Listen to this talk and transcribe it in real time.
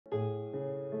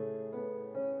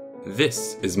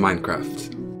This is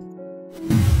Minecraft.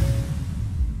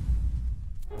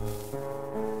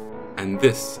 And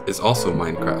this is also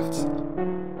Minecraft.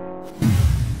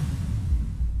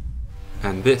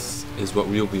 And this is what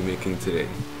we'll be making today.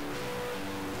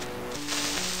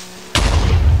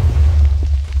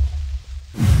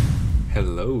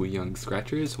 Hello young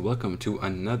scratchers, welcome to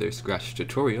another Scratch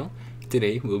tutorial.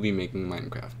 Today we'll be making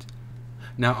Minecraft.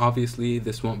 Now obviously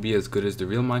this won't be as good as the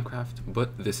real Minecraft,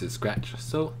 but this is Scratch,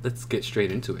 so let's get straight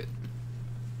into it.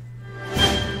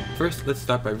 First, let's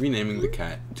start by renaming the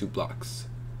cat to Blocks.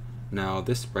 Now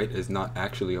this sprite is not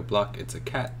actually a block, it's a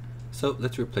cat, so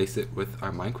let's replace it with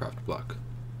our Minecraft block.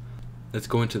 Let's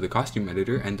go into the costume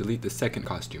editor and delete the second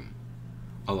costume.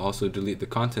 I'll also delete the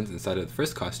contents inside of the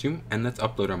first costume, and let's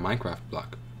upload our Minecraft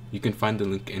block. You can find the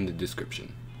link in the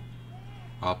description.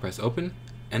 I'll press open,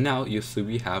 and now you'll see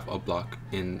we have a block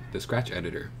in the Scratch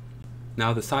editor.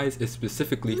 Now the size is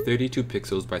specifically 32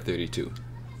 pixels by 32.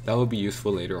 That will be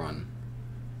useful later on.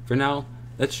 For now,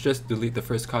 let's just delete the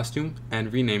first costume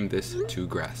and rename this to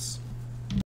Grass.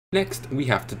 Next, we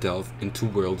have to delve into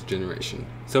world generation,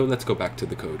 so let's go back to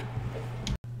the code.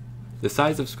 The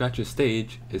size of Scratch's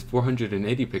stage is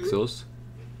 480 pixels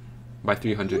by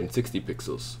 360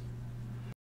 pixels.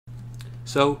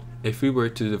 So, if we were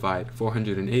to divide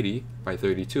 480 by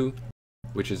 32,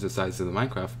 which is the size of the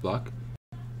Minecraft block,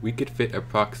 we could fit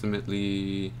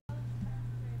approximately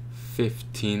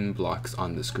 15 blocks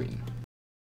on the screen.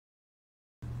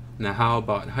 Now how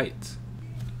about height?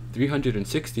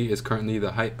 360 is currently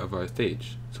the height of our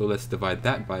stage, so let's divide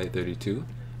that by 32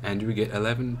 and we get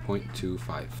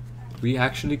 11.25. We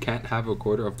actually can't have a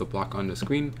quarter of the block on the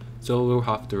screen, so we'll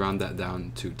have to round that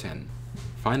down to 10.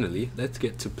 Finally, let's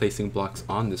get to placing blocks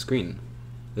on the screen.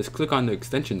 Let's click on the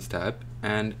Extensions tab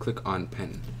and click on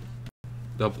Pen.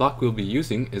 The block we'll be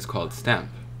using is called Stamp,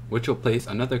 which will place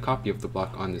another copy of the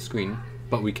block on the screen,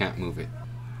 but we can't move it.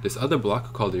 This other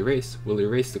block called Erase will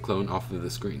erase the clone off of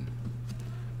the screen.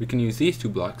 We can use these two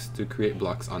blocks to create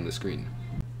blocks on the screen.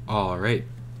 Alright,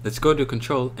 let's go to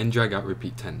Control and drag out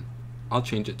Repeat 10. I'll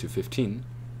change it to 15.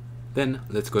 Then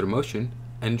let's go to Motion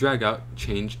and drag out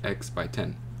Change X by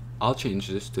 10. I'll change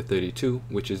this to 32,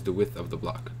 which is the width of the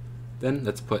block. Then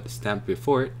let's put Stamp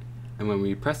before it, and when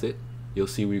we press it, you'll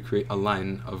see we create a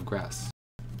line of grass.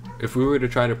 If we were to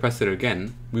try to press it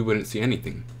again, we wouldn't see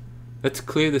anything. Let's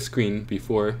clear the screen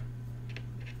before,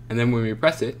 and then when we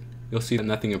press it, you'll see that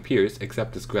nothing appears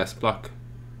except this grass block.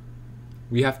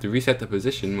 We have to reset the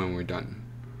position when we're done.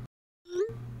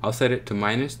 I'll set it to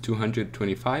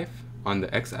 -225 on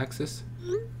the x-axis,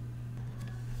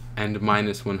 and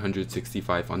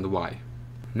 -165 on the y.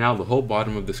 Now the whole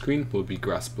bottom of the screen will be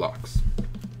grass blocks.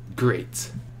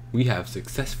 Great! We have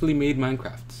successfully made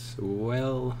Minecraft.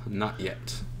 Well, not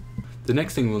yet. The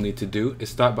next thing we'll need to do is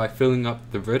start by filling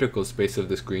up the vertical space of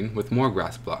the screen with more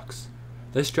grass blocks.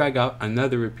 Let's drag out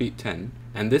another repeat 10,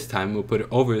 and this time we'll put it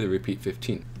over the repeat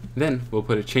 15. Then we'll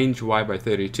put a change y by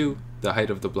 32, the height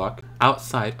of the block,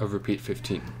 outside of repeat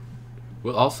 15.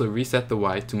 We'll also reset the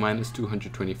y to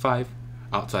 -225,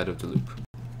 outside of the loop.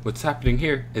 What's happening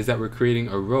here is that we're creating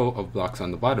a row of blocks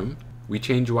on the bottom. We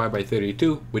change y by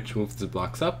 32, which moves the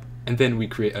blocks up, and then we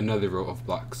create another row of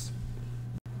blocks.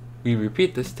 We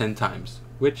repeat this 10 times,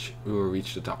 which we will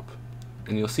reach the top.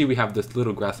 And you'll see we have this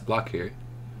little grass block here.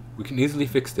 We can easily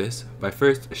fix this by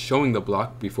first showing the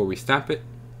block before we stamp it,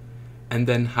 and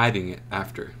then hiding it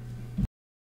after.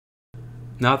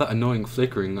 Now that annoying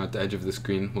flickering at the edge of the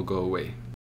screen will go away.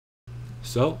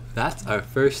 So that's our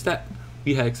first step.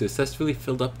 We have successfully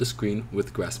filled up the screen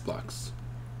with grass blocks.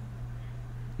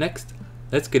 Next,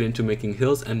 let's get into making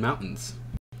hills and mountains.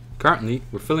 Currently,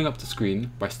 we're filling up the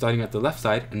screen by starting at the left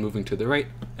side and moving to the right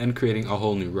and creating a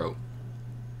whole new row.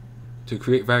 To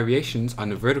create variations on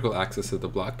the vertical axis of the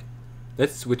block,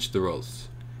 let's switch the roles.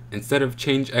 Instead of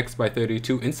change x by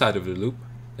 32 inside of the loop,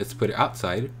 let's put it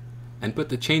outside and put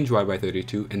the change y by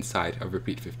 32 inside of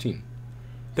repeat 15.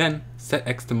 Then, set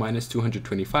x to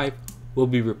 -225 will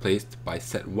be replaced by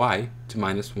set y to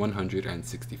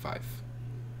 -165.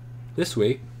 This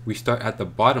way, we start at the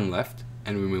bottom left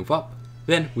and we move up,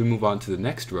 then we move on to the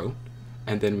next row,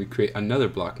 and then we create another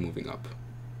block moving up.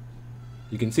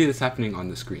 You can see this happening on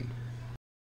the screen.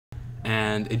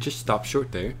 And it just stopped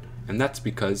short there, and that's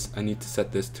because I need to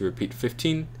set this to repeat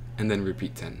 15 and then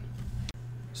repeat 10.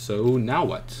 So now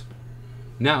what?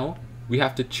 Now, we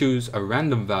have to choose a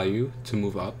random value to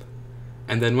move up,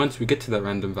 and then once we get to that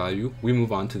random value, we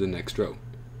move on to the next row.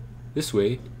 This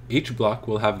way, each block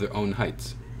will have their own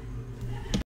heights.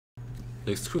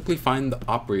 Let's quickly find the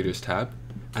Operators tab,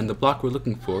 and the block we're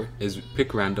looking for is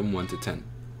pick random 1 to 10.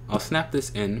 I'll snap this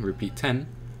in repeat 10,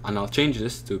 and I'll change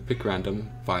this to pick random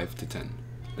 5 to 10.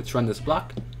 Let's run this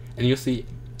block, and you'll see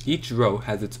each row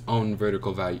has its own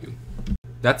vertical value.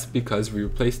 That's because we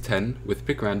replaced 10 with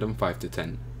pick random 5 to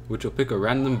 10, which will pick a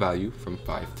random value from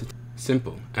 5 to 10.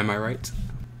 Simple, am I right?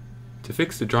 To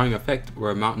fix the drawing effect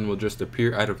where a mountain will just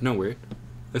appear out of nowhere,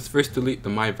 let's first delete the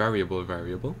myVariable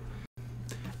variable,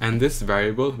 and this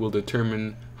variable will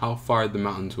determine how far the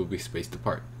mountains will be spaced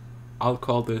apart. I'll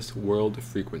call this world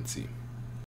frequency.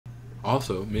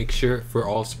 Also, make sure for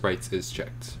all sprites is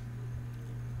checked.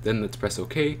 Then let's press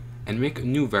OK and make a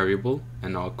new variable,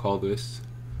 and I'll call this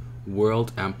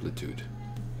world amplitude.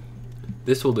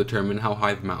 This will determine how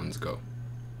high the mountains go.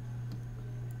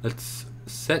 Let's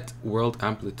set world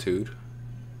amplitude,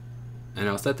 and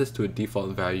I'll set this to a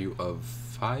default value of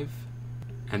 5,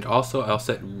 and also I'll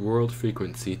set world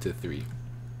frequency to 3.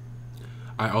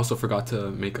 I also forgot to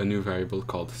make a new variable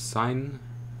called sine,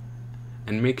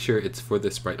 and make sure it's for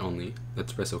this sprite only.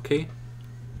 Let's press OK.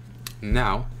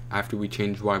 Now, after we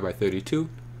change y by 32,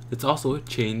 let's also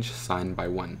change sine by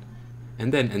 1.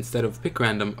 And then instead of pick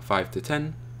random 5 to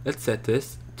 10, let's set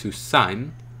this to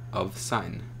sine of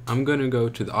sine. I'm going to go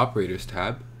to the operators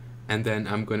tab, and then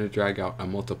I'm going to drag out a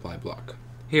multiply block.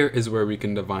 Here is where we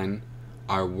can define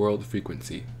our world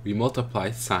frequency. We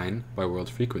multiply sine by world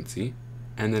frequency,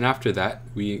 and then after that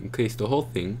we encase the whole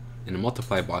thing in a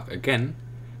multiply block again,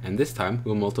 and this time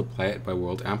we'll multiply it by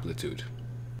world amplitude.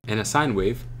 In a sine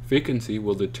wave, frequency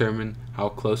will determine how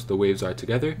close the waves are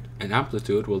together, and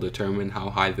amplitude will determine how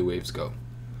high the waves go.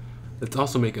 Let's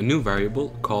also make a new variable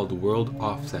called world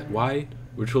offset y,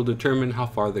 which will determine how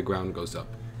far the ground goes up.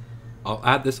 I'll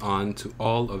add this on to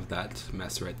all of that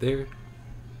mess right there,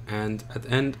 and at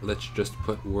the end let's just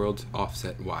put world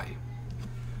offset y.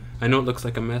 I know it looks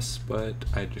like a mess, but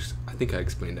I think I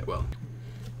explained it well.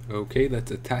 Okay,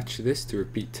 let's attach this to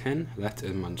repeat 10. That's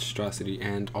a monstrosity.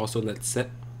 And also let's set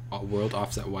world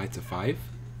offset y to 5.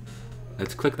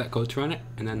 Let's click that code to run it,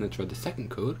 and then let's run the second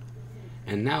code.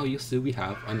 And now you'll see we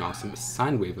have an awesome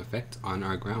sine wave effect on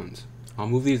our ground. I'll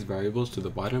move these variables to the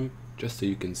bottom just so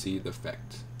you can see the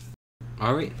effect.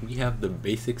 Alright, we have the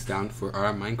basics down for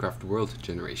our Minecraft world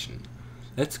generation.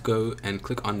 Let's go and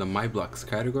click on the My Blocks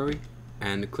category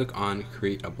and click on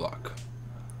create a block.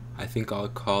 I think I'll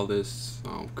call this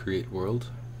create world,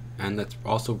 and let's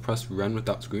also press run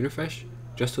without screen refresh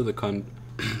just so the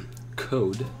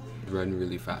code run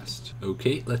really fast.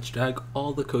 Okay, let's drag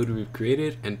all the code we've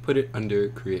created and put it under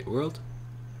create world.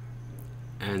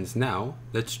 And now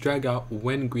let's drag out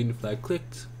when green flag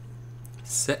clicked,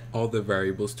 set all the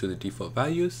variables to the default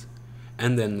values,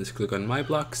 and then let's click on My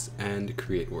Blocks and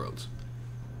create world.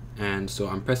 And so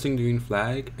I'm pressing the green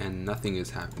flag and nothing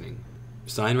is happening.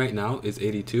 Sine right now is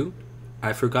 82.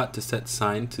 I forgot to set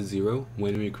sine to 0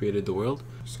 when we created the world.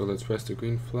 So let's press the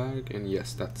green flag, and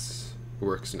yes, that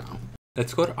works now.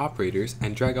 Let's go to operators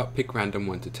and drag out pick random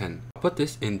 1 to 10. I'll put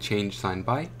this in change sine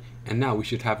by, and now we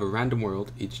should have a random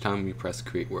world each time we press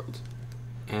create world.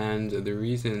 And the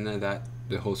reason that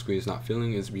the whole screen is not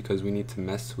filling is because we need to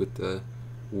mess with the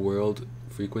world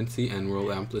frequency and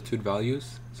world amplitude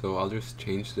values. So I'll just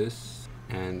change this,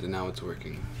 and now it's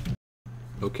working.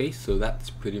 Okay, so that's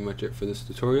pretty much it for this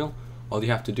tutorial. All you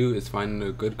have to do is find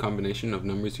a good combination of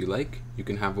numbers you like. You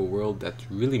can have a world that's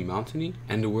really mountainy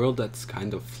and a world that's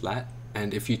kind of flat.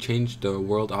 And if you change the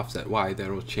world offset y,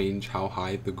 that will change how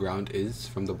high the ground is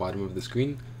from the bottom of the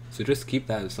screen. So just keep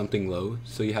that as something low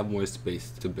so you have more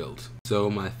space to build. So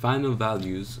my final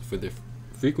values for the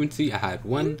frequency, I had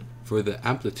 1, for the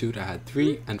amplitude I had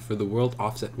 3, and for the world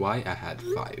offset y I had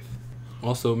 5.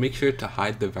 Also make sure to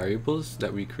hide the variables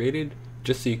that we created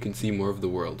just so you can see more of the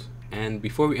world. And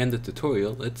before we end the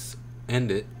tutorial, let's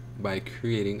end it by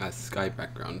creating a sky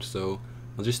background. So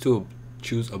I'll just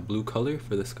choose a blue color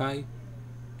for the sky,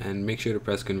 and make sure to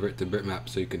press convert to bitmap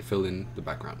so you can fill in the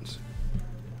backgrounds.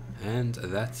 And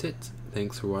that's it.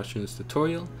 Thanks for watching this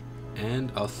tutorial,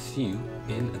 and I'll see you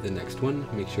in the next one.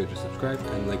 Make sure to subscribe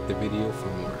and like the video for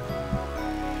more.